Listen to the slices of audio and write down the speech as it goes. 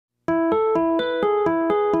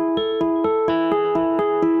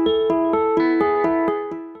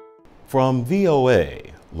From VOA,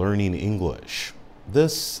 Learning English,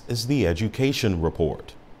 this is the Education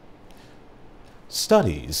Report.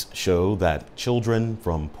 Studies show that children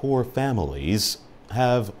from poor families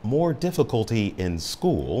have more difficulty in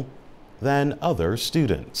school than other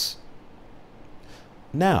students.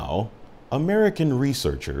 Now, American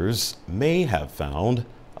researchers may have found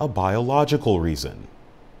a biological reason.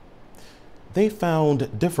 They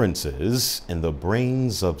found differences in the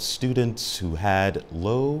brains of students who had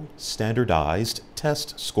low standardized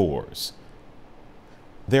test scores.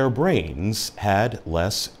 Their brains had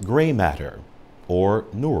less gray matter, or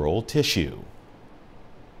neural tissue.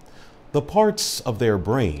 The parts of their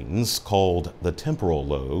brains called the temporal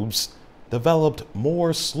lobes developed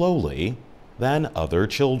more slowly than other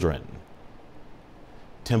children.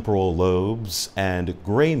 Temporal lobes and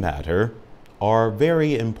gray matter are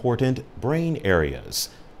very important brain areas,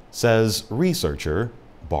 says researcher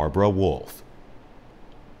Barbara Wolfe.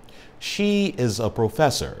 She is a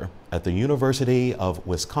professor at the University of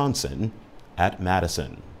Wisconsin at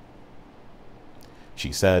Madison.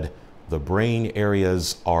 She said the brain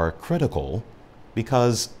areas are critical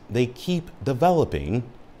because they keep developing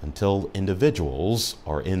until individuals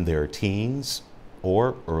are in their teens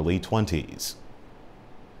or early 20s.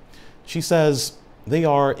 She says they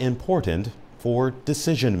are important for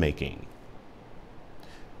decision making.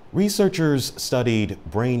 Researchers studied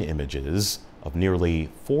brain images of nearly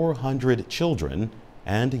 400 children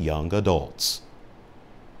and young adults.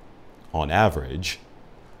 On average,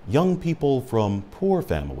 young people from poor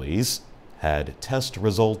families had test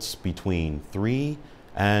results between 3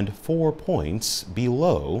 and 4 points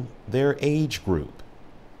below their age group.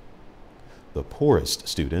 The poorest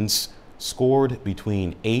students scored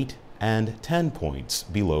between 8 and 10 points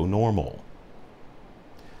below normal.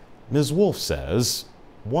 Ms. Wolfe says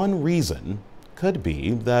one reason could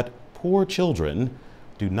be that poor children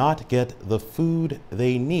do not get the food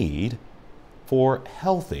they need for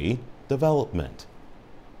healthy development.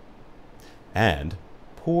 And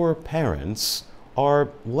poor parents are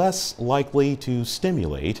less likely to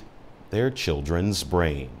stimulate their children's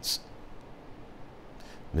brains.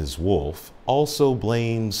 Ms. Wolfe also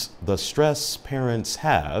blames the stress parents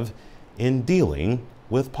have in dealing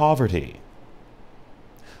with poverty.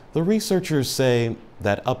 The researchers say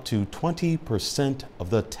that up to 20% of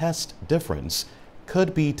the test difference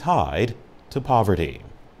could be tied to poverty.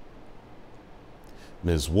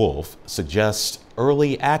 Ms. Wolfe suggests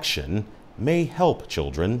early action may help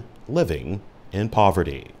children living in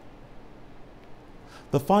poverty.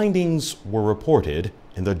 The findings were reported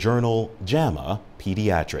in the journal JAMA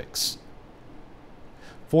Pediatrics.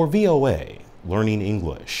 For VOA Learning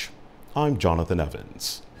English, I'm Jonathan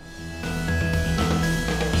Evans.